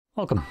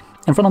Welcome.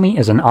 In front of me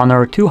is an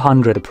Honor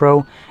 200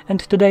 Pro, and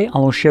today I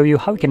will show you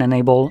how you can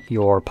enable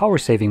your power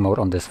saving mode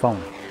on this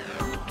phone.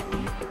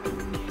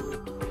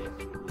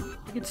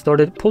 To get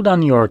started, pull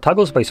down your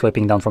toggles by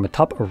swiping down from the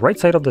top right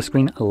side of the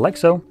screen like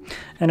so,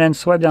 and then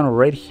swipe down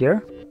right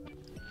here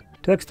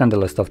to extend the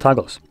list of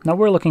toggles. Now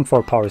we're looking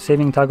for power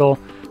saving toggle,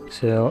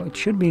 so it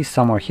should be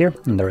somewhere here,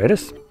 and there it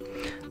is.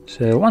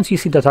 So once you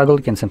see the toggle,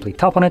 you can simply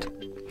tap on it.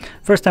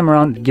 First time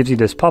around, it gives you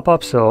this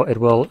pop-up, so it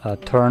will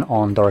turn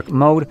on dark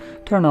mode,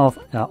 turn off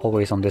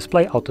always on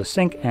display, auto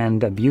sync,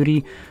 and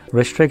beauty,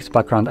 restricts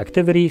background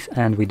activities,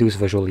 and reduce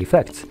visual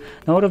effects.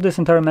 Now out of this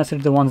entire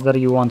message, the ones that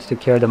you want to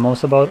care the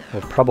most about, or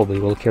probably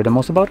will care the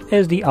most about,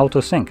 is the auto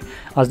sync,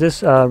 as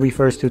this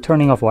refers to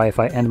turning off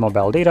Wi-Fi and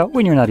mobile data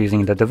when you're not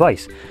using the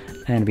device.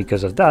 And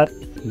because of that,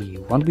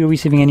 you won't be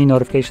receiving any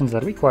notifications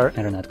that require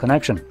internet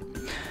connection.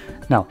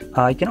 Now,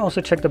 you can also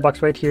check the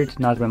box right here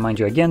to not remind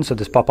you again, so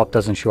this pop-up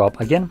doesn't show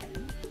up again,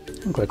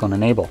 and click on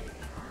Enable.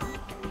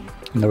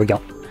 And there we go.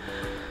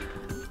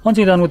 Once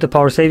you're done with the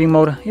power saving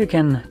mode, you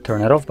can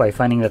turn it off by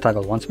finding the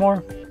toggle once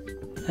more,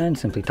 and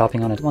simply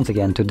tapping on it once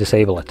again to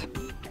disable it.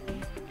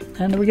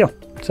 And there we go.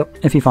 So,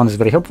 if you found this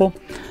very helpful,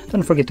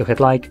 don't forget to hit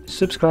like,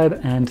 subscribe,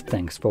 and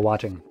thanks for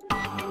watching.